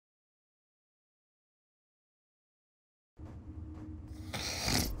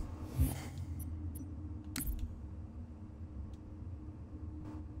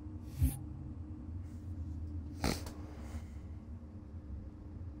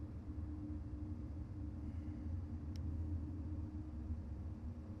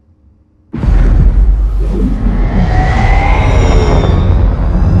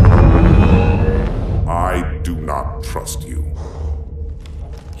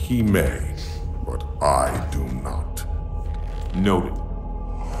He may, but I do not. Noted.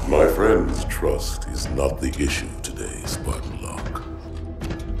 My friend's trust is not the issue today, Spartan Locke.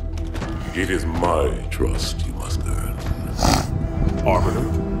 It is my trust you must earn. Arbiter?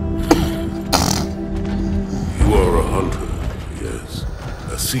 You are a hunter, yes.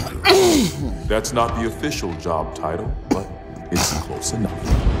 A seeker. That's not the official job title, but it's close enough.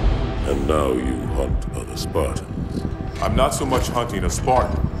 And now you hunt other Spartans. I'm not so much hunting a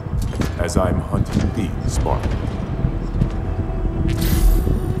Spartan as I'm hunting the Spartan.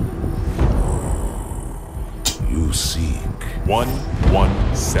 You seek.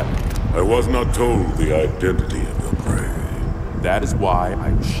 117. I was not told the identity of your prey. That is why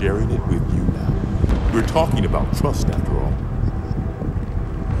I'm sharing it with you now. We're talking about trust, after all.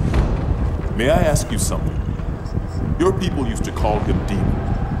 May I ask you something? Your people used to call him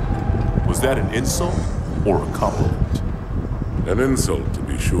Demon. Was that an insult or a compliment? An insult, to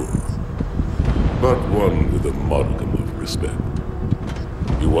be sure, but one with a modicum of respect.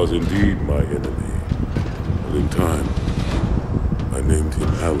 He was indeed my enemy, and in time, I named him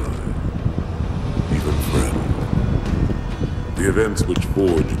ally, even friend. The events which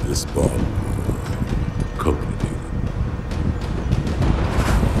forged this bond were complicated.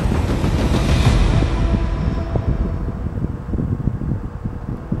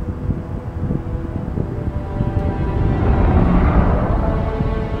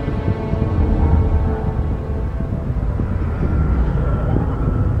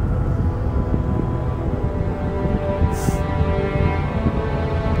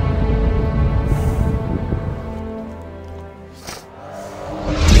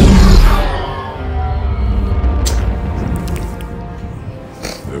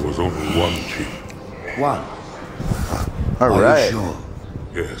 One. All right. Sure?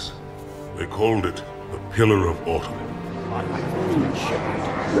 Yes, they called it the Pillar of Autumn.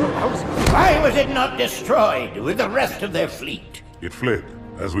 Why was it not destroyed with the rest of their fleet? It fled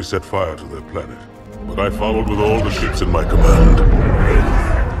as we set fire to their planet, but I followed with all the ships in my command.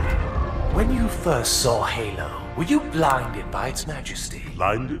 When you first saw Halo, were you blinded by its majesty?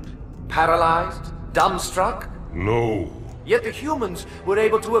 Blinded? Paralyzed? Dumbstruck? No. Yet the humans were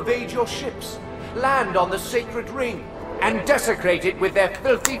able to evade your ships, land on the sacred ring, and desecrate it with their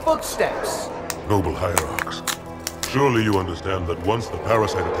filthy footsteps. Noble hierarchs, surely you understand that once the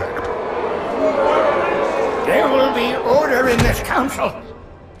parasite attacked... There will be order in this council.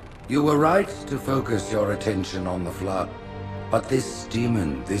 You were right to focus your attention on the Flood. But this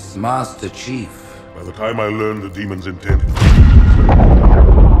demon, this Master Chief... By the time I learned the demon's intent,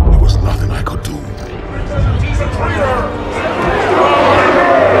 there was nothing I could do.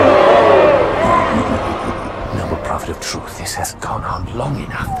 Noble Prophet of Truth, this has gone on long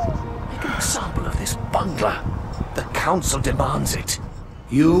enough. Make an example of this bungler. The Council demands it.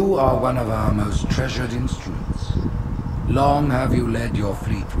 You are one of our most treasured instruments. Long have you led your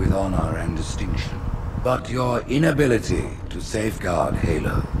fleet with honor and distinction. But your inability to safeguard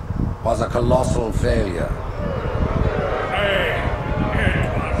Halo was a colossal failure. It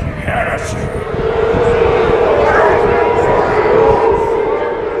was heresy.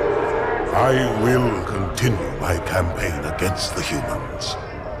 I will continue my campaign against the humans.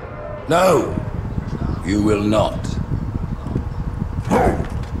 No, you will not.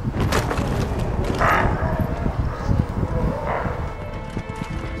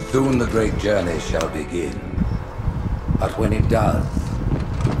 Soon the great journey shall begin. But when it does,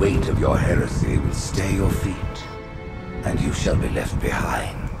 the weight of your heresy will stay your feet, and you shall be left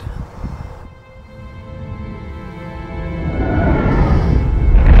behind.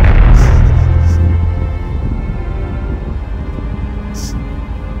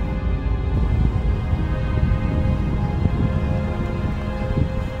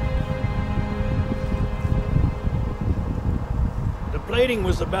 Plating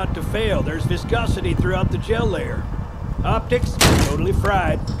was about to fail. There's viscosity throughout the gel layer. Optics, totally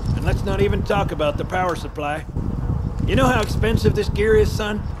fried. And let's not even talk about the power supply. You know how expensive this gear is,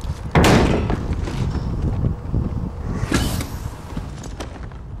 son?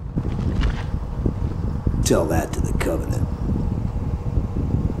 Tell that to the Covenant.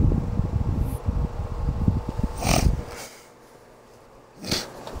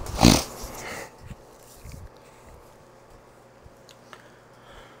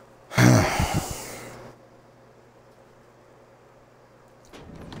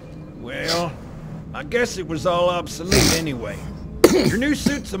 Well, I guess it was all obsolete anyway. Your new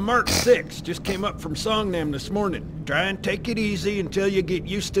suit's a Mark 6, just came up from Songnam this morning. Try and take it easy until you get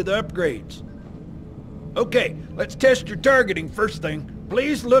used to the upgrades. Okay, let's test your targeting first thing.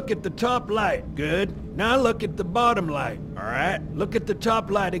 Please look at the top light. Good. Now look at the bottom light. All right? Look at the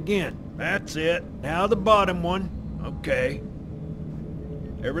top light again. That's it. Now the bottom one. Okay.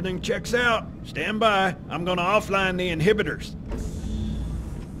 Everything checks out. Stand by. I'm gonna offline the inhibitors.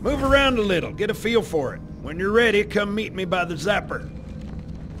 Move around a little. Get a feel for it. When you're ready, come meet me by the zapper.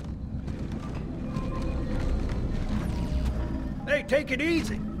 Hey, take it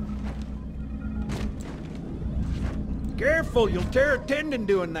easy. Careful, you'll tear a tendon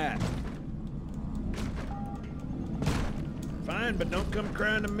doing that. Fine, but don't come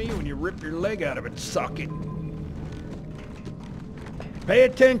crying to me when you rip your leg out of its socket. Pay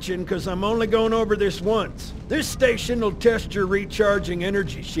attention, because I'm only going over this once. This station will test your recharging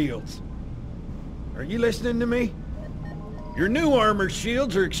energy shields. Are you listening to me? Your new armor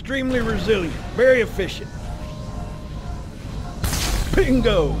shields are extremely resilient, very efficient.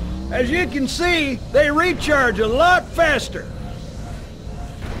 Bingo! As you can see, they recharge a lot faster.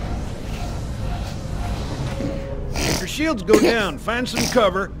 If your shields go down, find some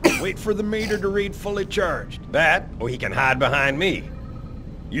cover, wait for the meter to read fully charged. That, or he can hide behind me.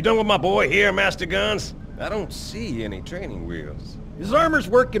 You done with my boy here, Master Guns? I don't see any training wheels. His armor's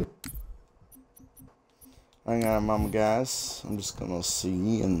working. Hang on a moment, guys. I'm just gonna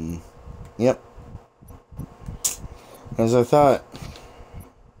see and... Yep. As I thought.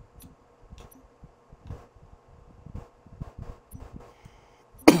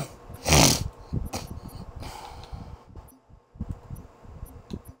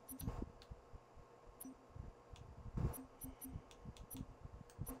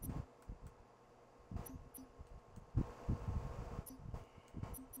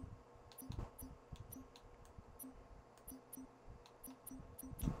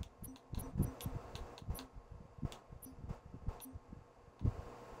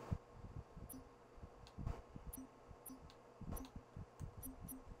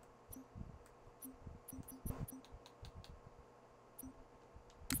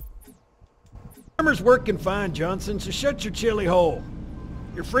 Armor's working fine, Johnson, so shut your chilly hole.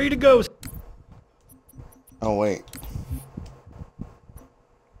 You're free to go. Oh, wait.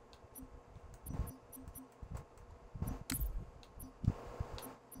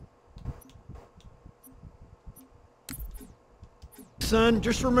 Son,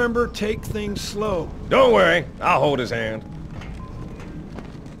 just remember, take things slow. Don't worry, I'll hold his hand.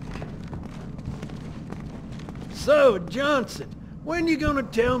 So, Johnson, when you gonna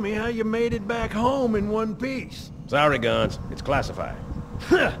tell me how you made it back home in one piece? Sorry, Guns. It's classified.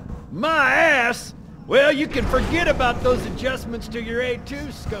 My ass! Well, you can forget about those adjustments to your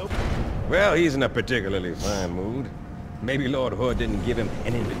A2 scope. Well, he's in a particularly fine mood. Maybe Lord Hood didn't give him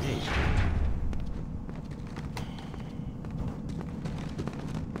an invitation.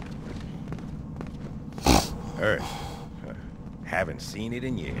 Earth. Haven't seen it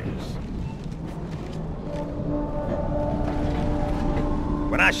in years.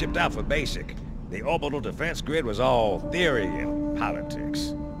 When I shipped out for basic, the orbital defense grid was all theory and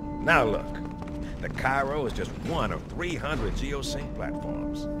politics. Now look, the Cairo is just one of 300 geosync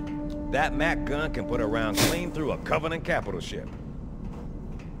platforms. That Mac gun can put a round clean through a Covenant capital ship.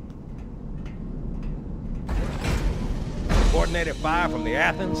 Coordinated fire from the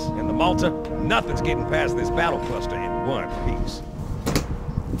Athens and the Malta, nothing's getting past this battle cluster in one piece.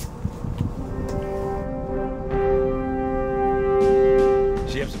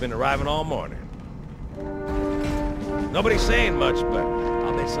 Ships have been arriving all morning. Nobody's saying much, but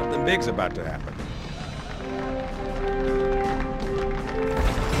I'll bet something big's about to happen.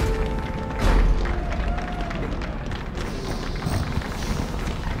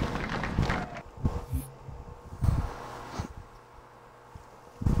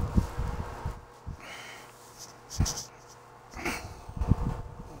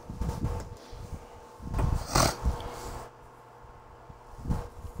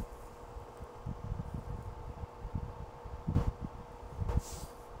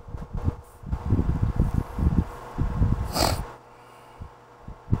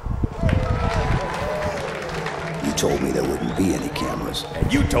 Told me there wouldn't be any cameras.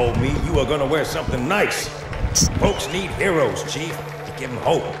 And you told me you were gonna wear something nice. Folks need heroes, Chief, to give them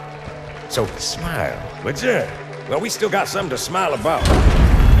hope. So smile, would you? Well, we still got something to smile about.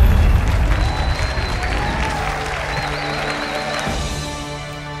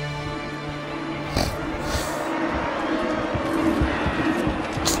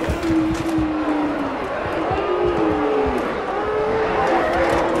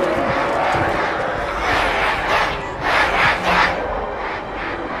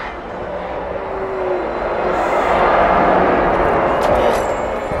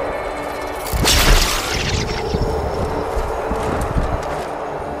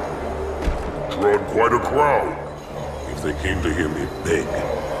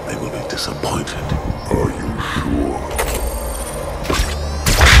 disappointed. Are you sure?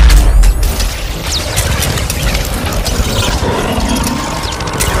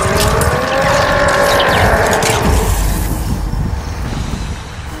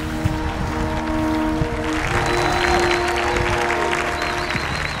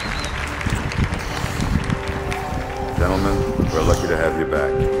 Gentlemen, we're lucky to have you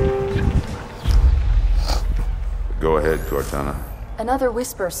back. Go ahead, Cortana. Another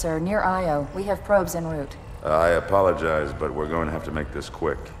whisper, sir, near Io. We have probes en route. I apologize, but we're going to have to make this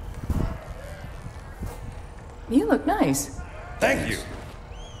quick. You look nice. Thank you.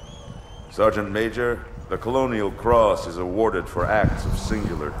 Sergeant Major, the Colonial Cross is awarded for acts of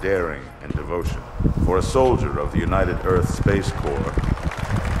singular daring and devotion. For a soldier of the United Earth Space Corps.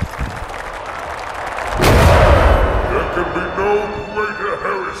 There can be no greater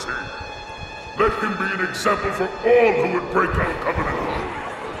heresy. Let him be an example for all who would break our covenant.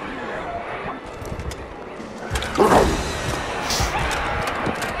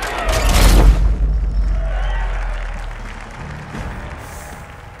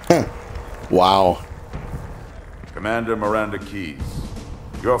 Wow. Commander Miranda Keyes,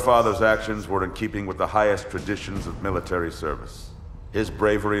 your father's actions were in keeping with the highest traditions of military service. His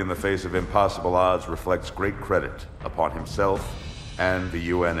bravery in the face of impossible odds reflects great credit upon himself and the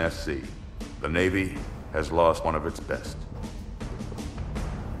UNSC. The Navy has lost one of its best.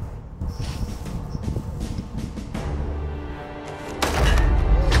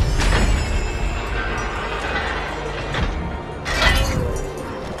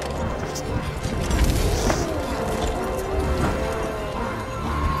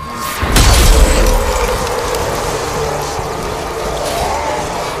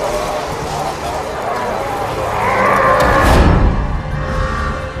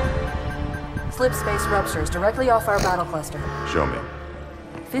 Slip space ruptures directly off our battle cluster. Show me.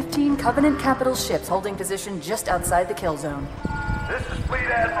 15 Covenant capital ships holding position just outside the kill zone. This is Fleet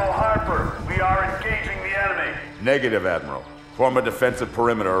Admiral Harper. We are engaging the enemy. Negative, Admiral. Form a defensive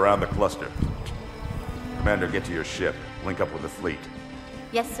perimeter around the cluster. Commander, get to your ship. Link up with the fleet.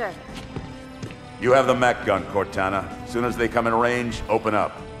 Yes, sir. You have the mech gun, Cortana. As soon as they come in range, open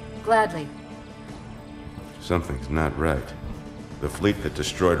up. Gladly. Something's not right. The fleet that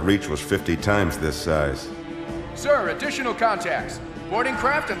destroyed Reach was 50 times this size. Sir, additional contacts. Boarding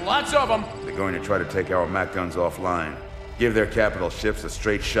craft and lots of them. They're going to try to take our mech guns offline. Give their capital ships a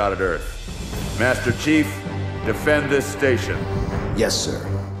straight shot at Earth. Master Chief, defend this station. Yes, sir.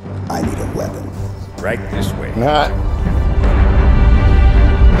 I need a weapon. Right this way.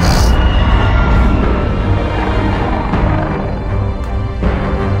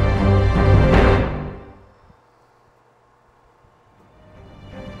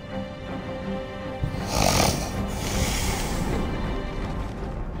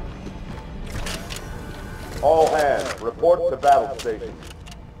 All hands, report to battle station.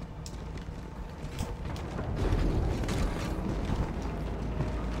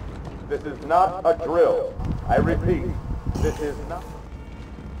 This is not a drill. I repeat, this is not...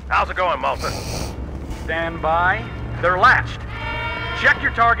 How's it going, Malta? Stand by. They're latched. Check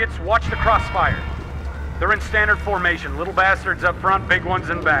your targets, watch the crossfire. They're in standard formation. Little bastards up front, big ones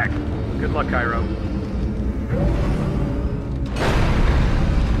in back. Good luck, Cairo.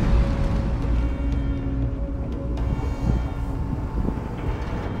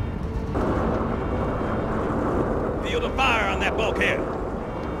 Field of fire on that bulkhead.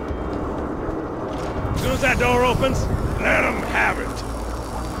 As soon as that door opens, let them have it.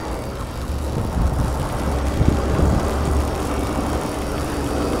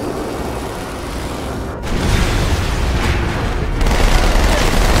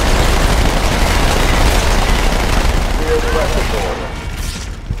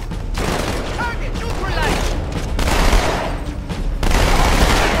 Target neutralized.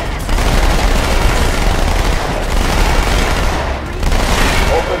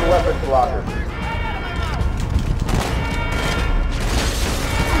 Open weapons locker.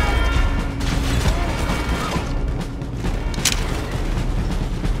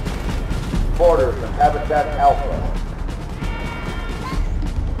 Quarters and Habitat Alpha.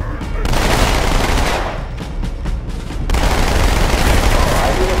 I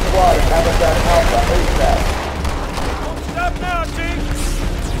need a squad at Habitat Alpha ASAP. Stop now, Chief.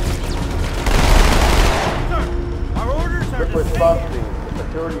 Sir, our orders are Quick response team to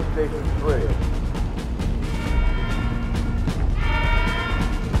Security Station 3.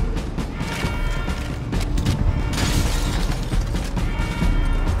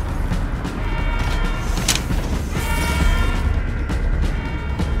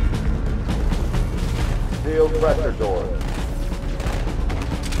 Sealed pressure doors.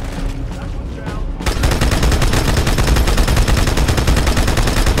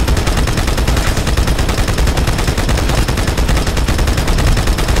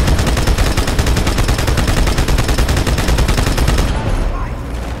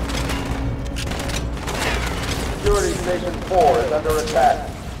 Station 4 is under attack.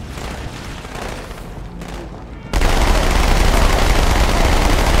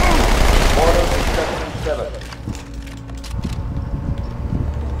 Orders in Section 7.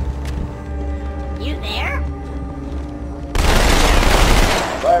 You there?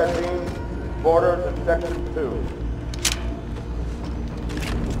 Fire team, quarters in Section 2.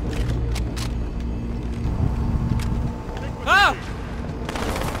 Ah!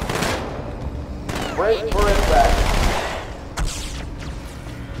 Brace for impact.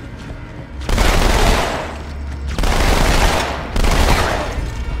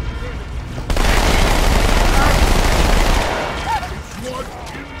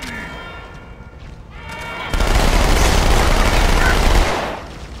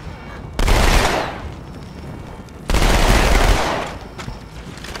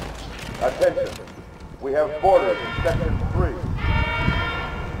 Attention. We have boarders in Section 3.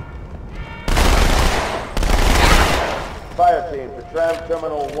 Fire team to Tram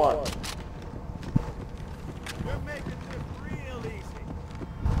Terminal 1. We're making this real easy.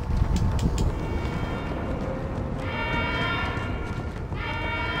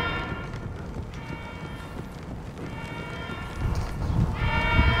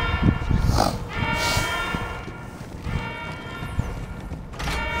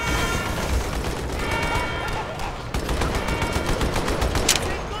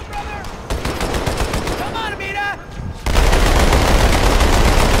 Come on, Amita!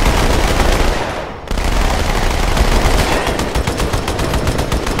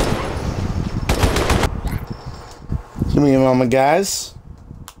 Give me a moment, guys.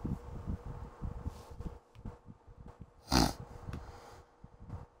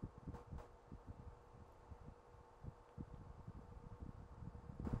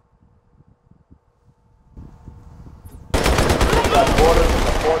 Got boarders in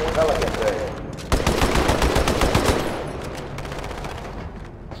the Fort Pelican Bay.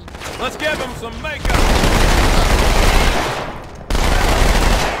 Let's give him some makeup!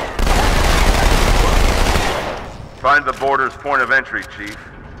 Find the border's point of entry, Chief.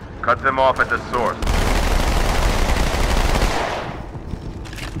 Cut them off at the source.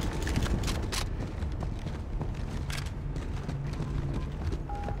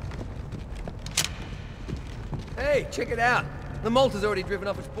 Hey, check it out. The Malta's already driven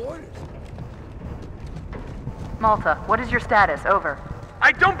off its borders. Malta, what is your status? Over.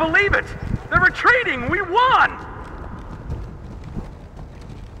 I don't believe it! They're retreating! We won!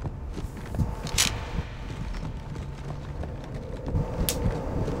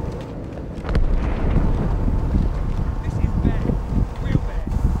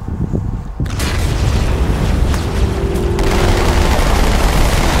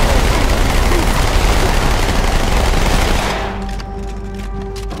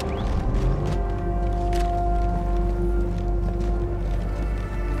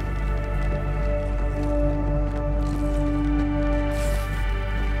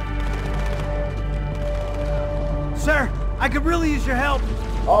 Sir, I could really use your help.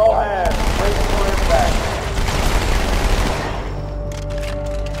 All hands, brace for impact.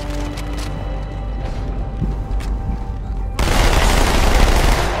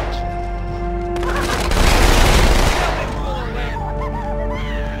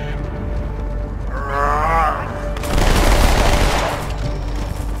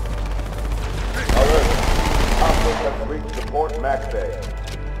 Alert. Hostiles have reached the Port Mac Bay.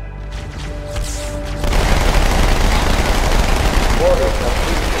 Boarders have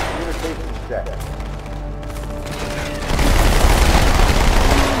reached the communications deck.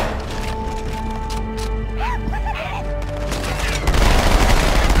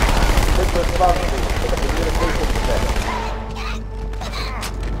 Quick response team to the communications deck.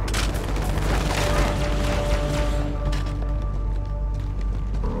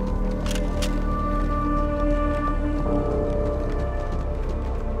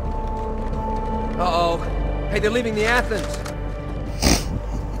 Uh-oh. Hey, they're leaving the Athens.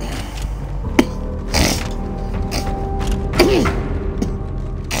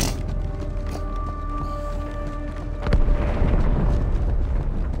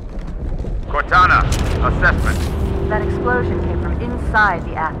 Cortana, assessment. That explosion came from inside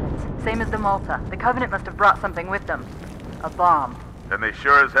the Athens, same as the Malta. The Covenant must have brought something with them. A bomb. Then they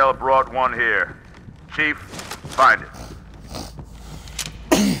sure as hell brought one here. Chief, find it.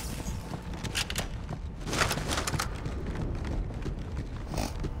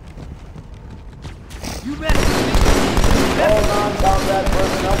 You better. All non-combat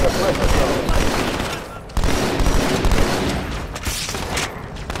personnel to pressure zone.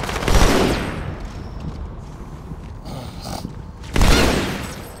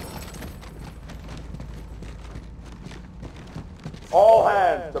 All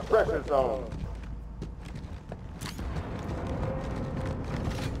hands to pressure zone.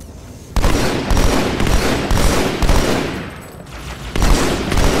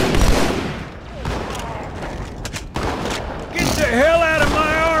 Get the hell out of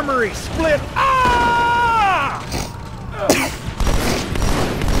my armory, Split! Ah!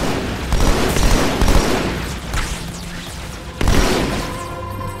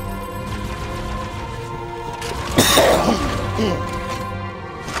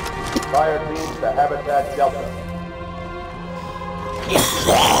 Fire teams to Habitat Delta.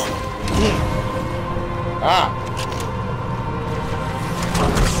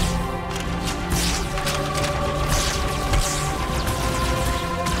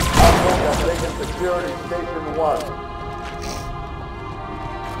 Hostiles have taken security station 1.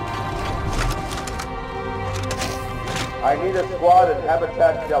 I need a squad in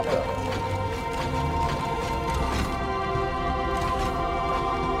Habitat Delta.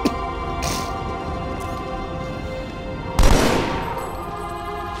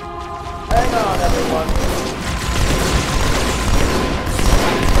 Hang on, everyone.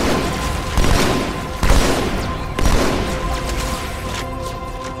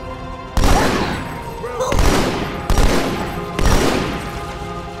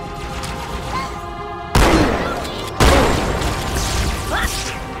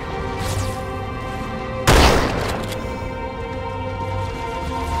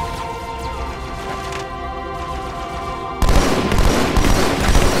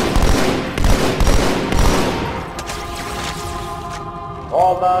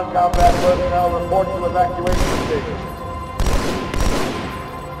 All non-combat personnel report to evacuation station.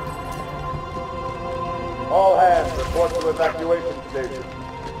 All hands report to evacuation station.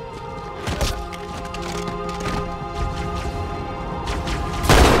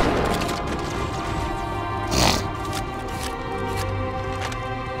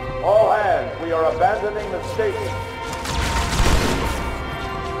 All hands, we are abandoning the station.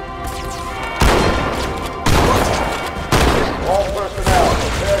 All personnel,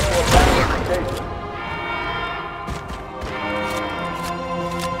 prepare to abandon the station.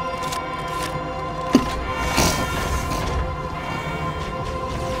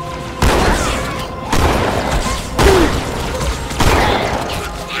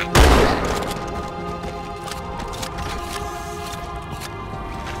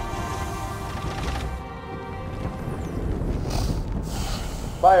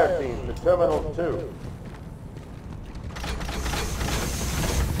 Fire team to Terminal 2.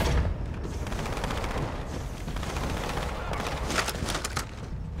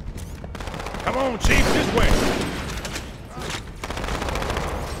 Come on, Chief, this way.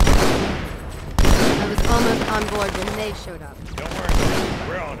 I was almost on board when they showed up. Don't worry,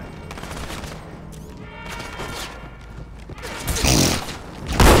 we're on it.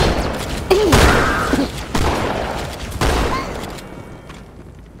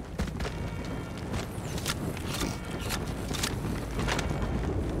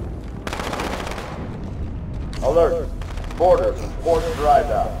 Alert. Borders and port dry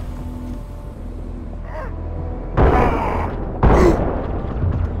dock.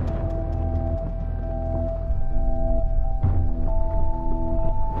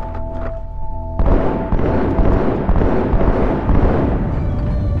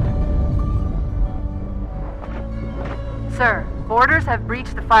 Sir, boarders have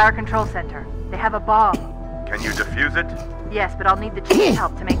breached the fire control center. They have a bomb. Can you defuse it? Yes, but I'll need the Chief's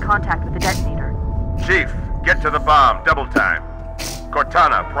help to make contact with the detonator. Chief, get to the bomb, double time.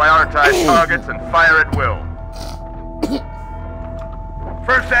 Cortana, prioritize targets and fire at will.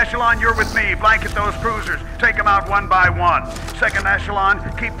 First echelon, you're with me. Blanket those cruisers. Take them out one by one. Second echelon,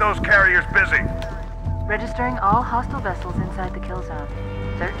 keep those carriers busy. Registering all hostile vessels inside the kill zone.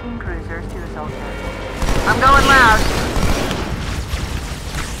 13 cruisers, 2 assault carriers. I'm going loud.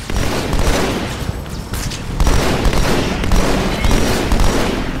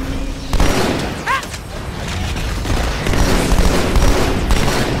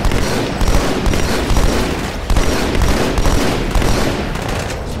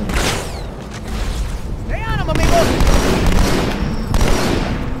 Stay on him, amigos!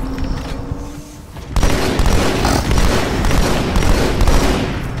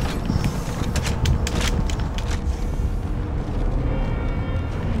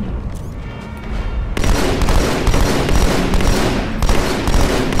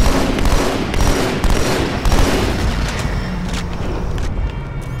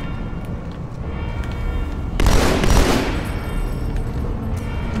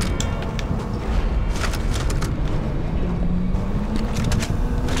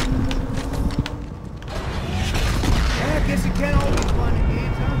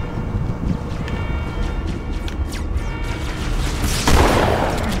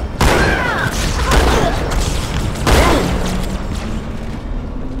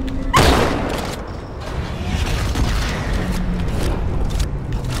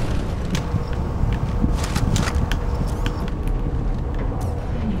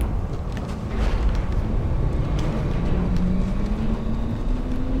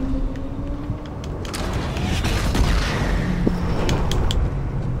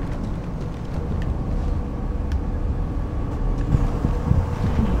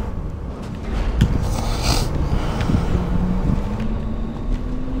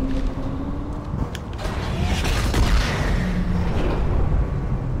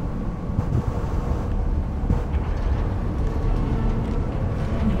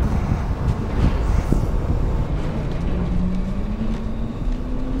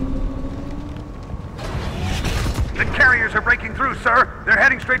 The carriers are breaking through, sir. They're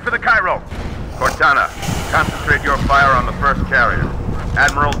heading straight for the Cairo. Cortana, concentrate your fire on the first carrier.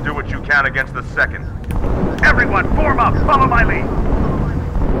 Admiral, do what you can against the second. Everyone, form up. Follow my lead.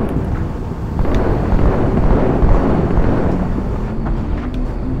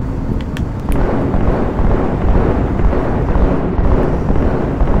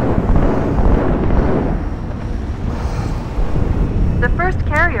 The first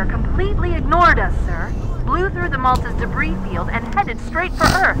carrier completely ignored us, sir. Blew through the Malta's debris field and headed straight for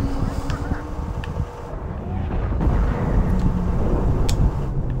Earth.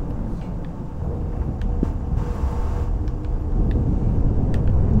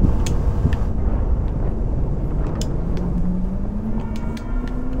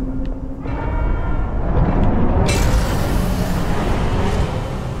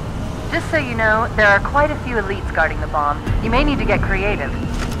 Just so you know, there are quite a few elites guarding the bomb. You may need to get creative.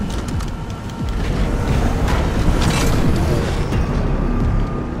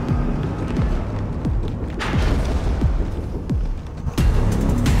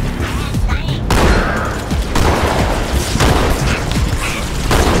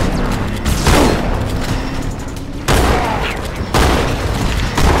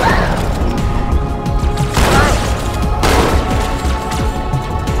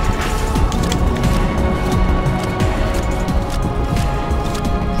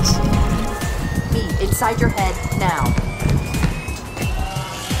 Inside your head, now.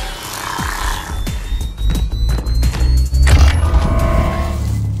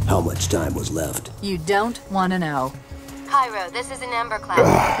 How much time was left? You don't want to know. Cairo, this is an Ember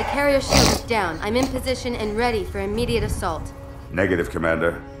class. The carrier shield is down. I'm in position and ready for immediate assault. Negative,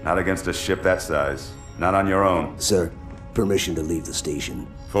 Commander. Not against a ship that size. Not on your own. Sir, permission to leave the station.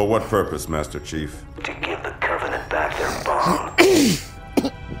 For what purpose, Master Chief? To give the Covenant back their bomb.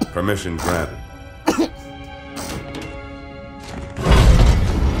 Permission granted.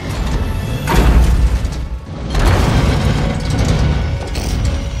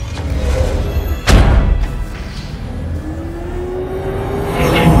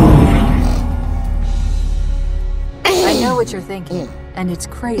 I know what you're thinking, and it's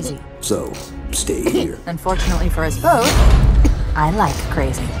crazy. So, stay here. Unfortunately for us both, I like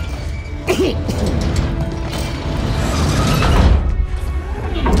crazy.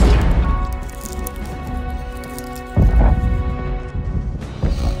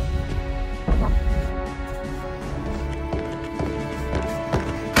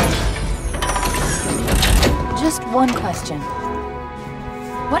 Just one question.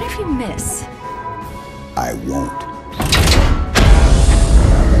 What if you miss? I won't.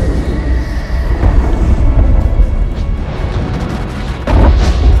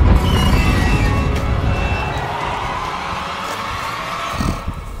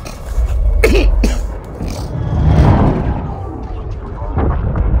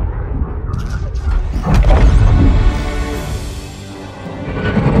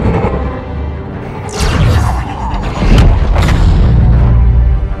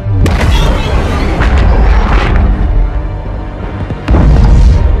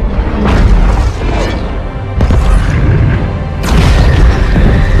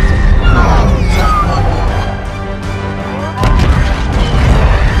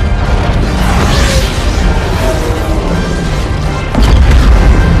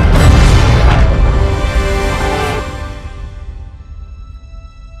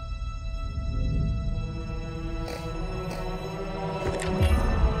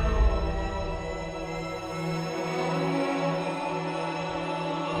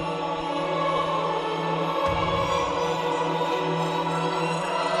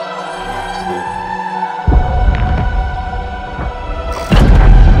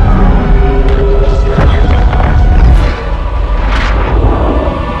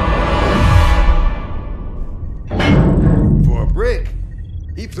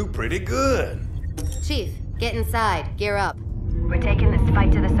 Pretty good. Chief, get inside. Gear up. We're taking this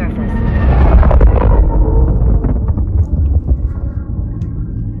fight to the surface.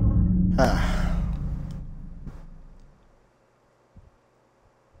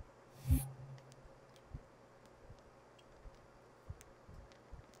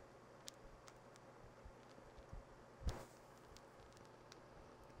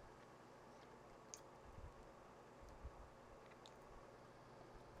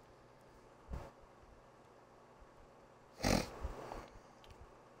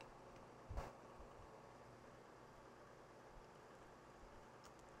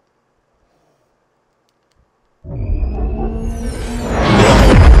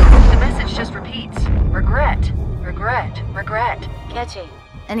 Regret. Catchy.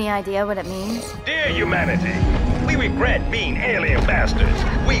 Any idea what it means? Dear humanity, We regret being alien bastards.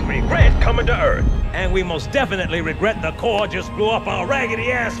 We regret coming to Earth. And we most definitely regret the Corps just blew up our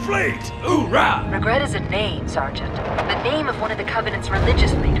raggedy-ass fleet. Hoorah! Regret is a name, Sergeant. The name of one of the Covenant's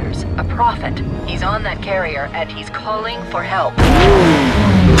religious leaders, a prophet. He's on that carrier, and he's calling for help.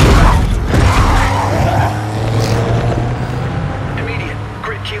 Immediate.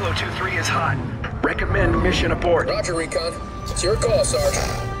 Grid Kilo 2-3 is hot. Recommend mission abort. Roger, Recon. It's your call, Sergeant.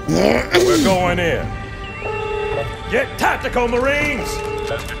 We're going in. Get tactical, Marines!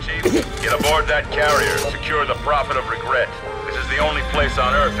 Master Chief, get aboard that carrier. Secure the Prophet of Regret. This is the only place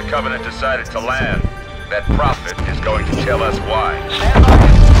on Earth the Covenant decided to land. That Prophet is going to tell us why.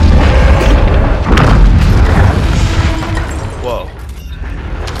 Whoa.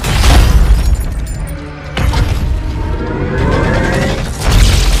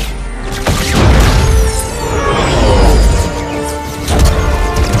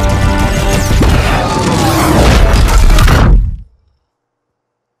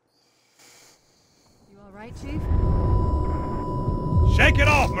 Chief? Shake it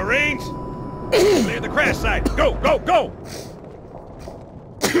off, Marines! Clear the crash site! Go, go, go!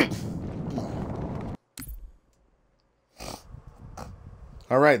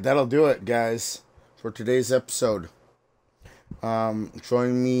 Alright, that'll do it, guys, for today's episode.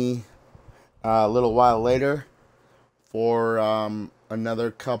 Join me a little while later for another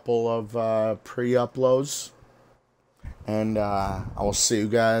couple of pre-uploads. And I will see you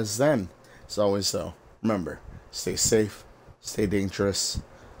guys then. As always, though, remember, stay safe, stay dangerous.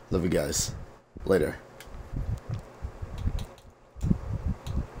 Love you guys. Later.